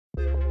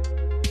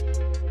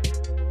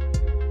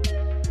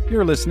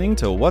You're listening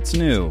to What's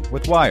New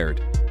with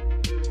Wired.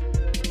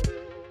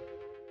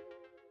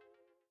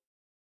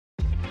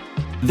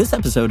 This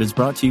episode is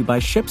brought to you by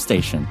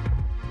ShipStation.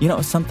 You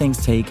know, some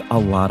things take a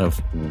lot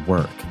of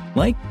work,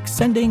 like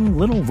sending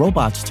little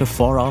robots to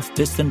far-off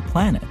distant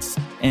planets.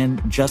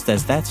 And just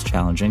as that's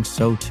challenging,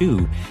 so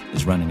too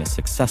is running a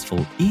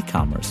successful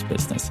e-commerce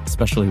business,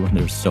 especially when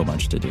there's so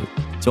much to do.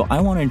 So I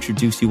want to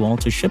introduce you all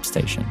to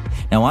ShipStation.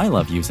 Now, I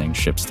love using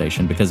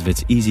ShipStation because of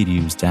its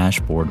easy-to-use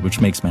dashboard,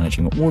 which makes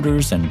managing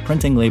orders and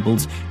printing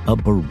labels a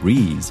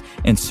breeze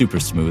and super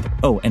smooth.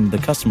 Oh, and the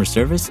customer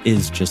service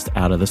is just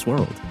out of this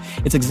world.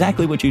 It's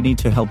exactly what you need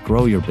to help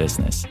grow your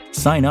business.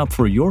 Sign up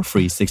for your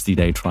free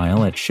 60-day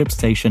trial at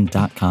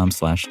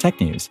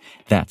shipstation.com/technews.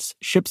 That's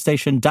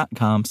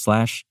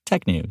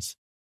shipstation.com/technews.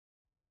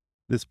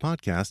 This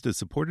podcast is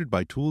supported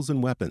by Tools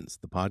and Weapons,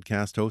 the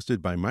podcast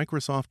hosted by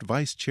Microsoft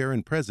Vice Chair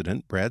and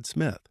President Brad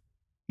Smith.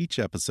 Each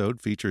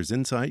episode features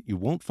insight you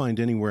won't find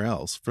anywhere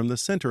else from the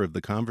center of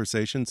the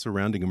conversation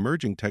surrounding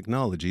emerging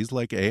technologies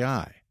like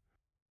AI.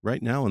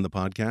 Right now on the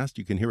podcast,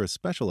 you can hear a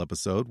special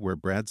episode where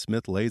Brad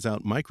Smith lays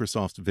out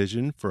Microsoft's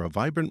vision for a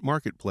vibrant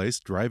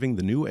marketplace driving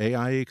the new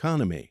AI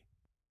economy.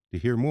 To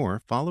hear more,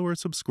 follow or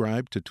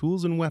subscribe to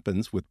Tools and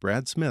Weapons with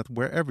Brad Smith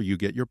wherever you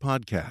get your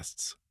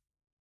podcasts.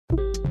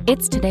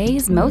 It's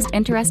today's most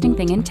interesting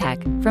thing in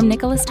tech from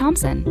Nicholas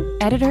Thompson,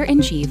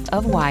 editor-in-chief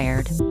of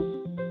Wired.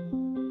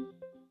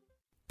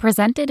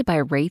 Presented by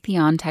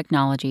Raytheon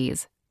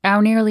Technologies.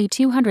 Our nearly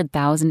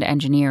 200,000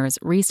 engineers,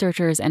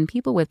 researchers, and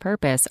people with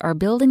purpose are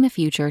building the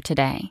future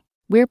today.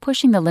 We're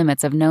pushing the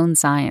limits of known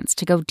science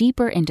to go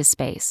deeper into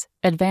space,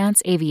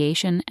 advance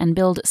aviation, and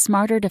build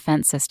smarter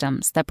defense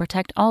systems that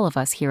protect all of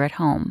us here at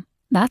home.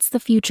 That's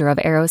the future of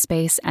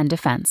aerospace and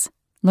defense.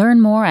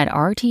 Learn more at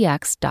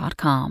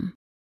rtx.com.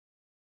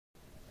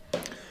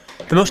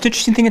 The most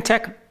interesting thing in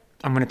tech,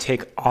 I'm going to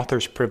take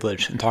author's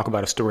privilege and talk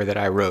about a story that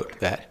I wrote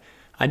that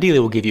ideally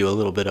will give you a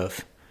little bit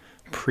of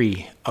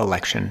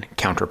pre-election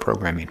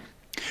counter-programming.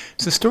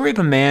 It's the story of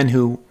a man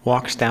who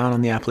walks down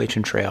on the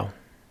Appalachian Trail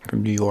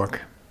from New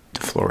York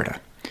to Florida.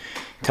 He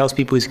tells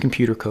people he's a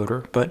computer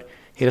coder, but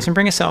he doesn't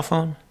bring a cell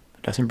phone,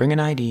 doesn't bring an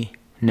ID,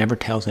 never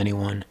tells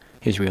anyone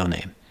his real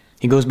name.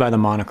 He goes by the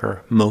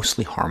moniker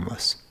Mostly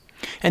Harmless.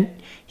 And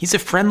he's a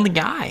friendly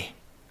guy.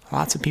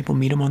 Lots of people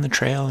meet him on the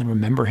trail and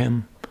remember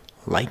him,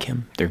 like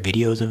him. There are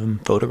videos of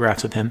him,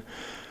 photographs of him.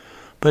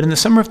 But in the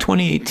summer of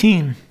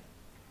 2018,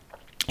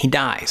 he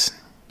dies.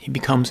 He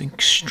becomes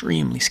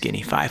extremely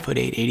skinny, 5'8",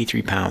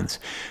 83 pounds.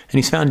 And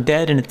he's found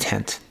dead in a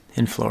tent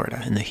in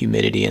Florida in the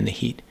humidity and the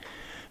heat.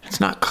 It's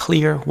not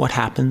clear what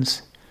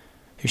happens.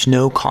 There's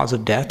no cause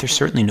of death. There's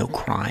certainly no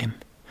crime.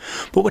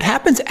 But what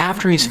happens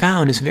after he's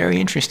found is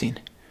very interesting.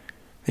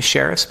 The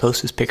sheriffs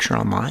post his picture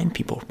online.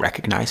 People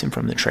recognize him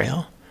from the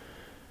trail.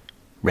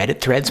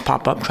 Reddit threads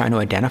pop up trying to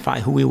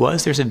identify who he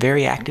was. There's a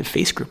very active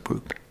Facebook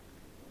group.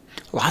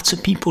 Lots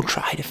of people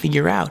try to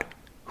figure out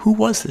who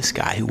was this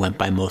guy who went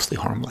by Mostly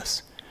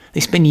Harmless. They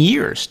spend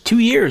years, 2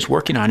 years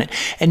working on it,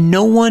 and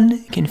no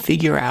one can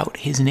figure out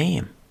his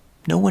name.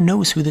 No one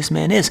knows who this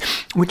man is,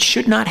 which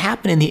should not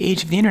happen in the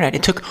age of the internet.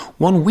 It took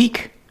 1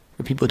 week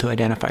for people to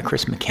identify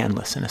Chris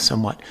McCandless in a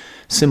somewhat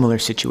similar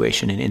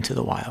situation in Into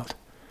the Wild.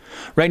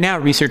 Right now,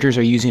 researchers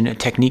are using a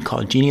technique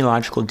called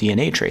genealogical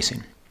DNA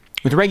tracing.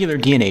 With regular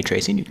DNA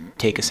tracing, you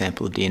take a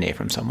sample of DNA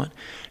from someone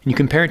and you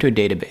compare it to a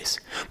database.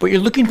 But you're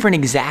looking for an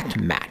exact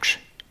match.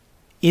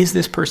 Is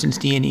this person's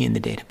DNA in the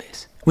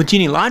database? With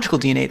genealogical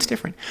DNA, it's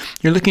different.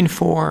 You're looking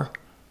for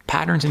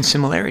patterns and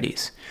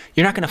similarities.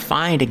 You're not going to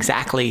find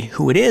exactly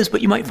who it is,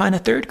 but you might find a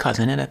third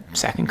cousin and a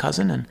second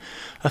cousin and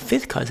a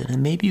fifth cousin,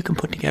 and maybe you can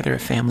put together a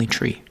family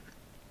tree.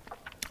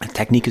 A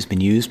technique has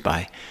been used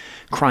by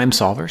crime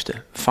solvers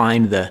to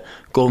find the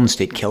Golden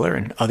State Killer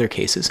in other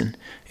cases, and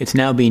it's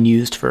now being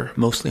used for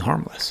Mostly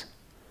Harmless.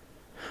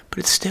 But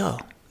it's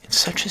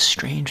such a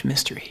strange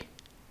mystery.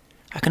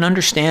 I can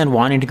understand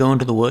wanting to go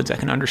into the woods. I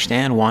can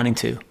understand wanting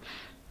to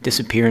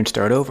disappear and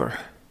start over.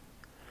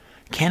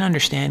 I can't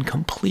understand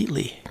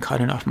completely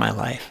cutting off my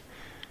life.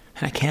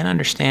 And I can't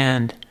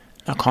understand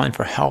not calling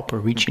for help or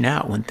reaching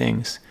out when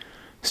things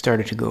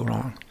started to go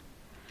wrong.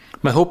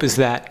 My hope is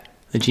that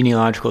the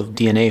genealogical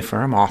DNA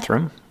firm,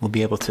 Othram, will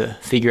be able to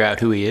figure out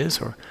who he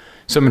is, or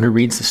someone who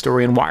reads the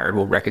story in Wired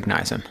will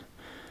recognize him.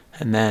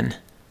 And then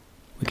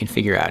we can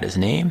figure out his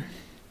name.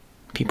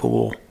 People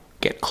will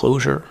get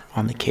closure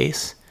on the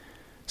case.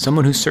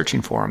 Someone who's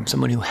searching for him,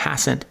 someone who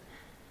hasn't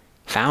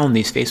found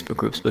these Facebook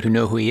groups but who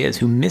know who he is,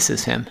 who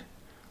misses him,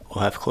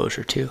 will have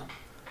closure too.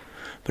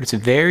 But it's a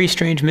very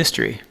strange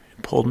mystery.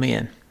 It pulled me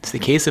in. It's the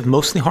case of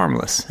Mostly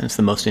Harmless, and it's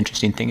the most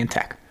interesting thing in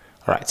tech.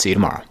 All right, see you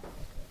tomorrow.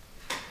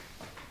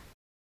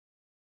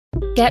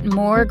 Get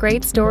more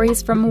great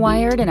stories from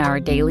Wired in our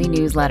daily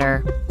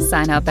newsletter.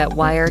 Sign up at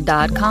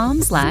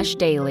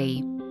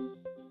wired.com/daily.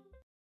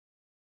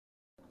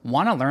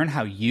 Want to learn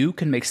how you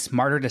can make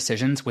smarter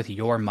decisions with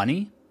your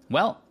money?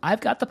 Well,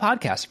 I've got the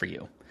podcast for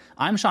you.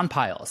 I'm Sean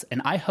Piles,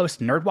 and I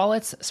host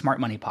NerdWallet's Smart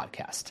Money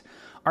Podcast.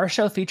 Our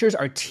show features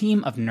our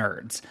team of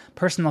nerds,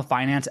 personal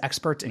finance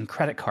experts in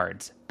credit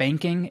cards,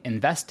 banking,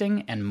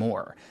 investing, and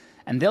more.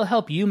 And they'll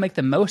help you make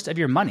the most of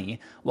your money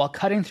while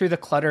cutting through the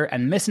clutter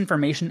and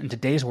misinformation in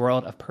today's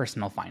world of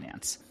personal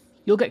finance.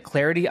 You'll get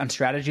clarity on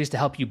strategies to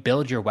help you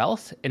build your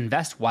wealth,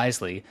 invest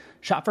wisely,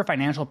 shop for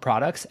financial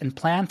products, and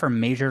plan for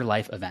major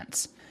life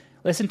events.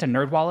 Listen to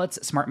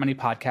NerdWallet's Smart Money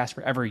Podcast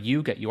wherever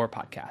you get your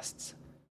podcasts.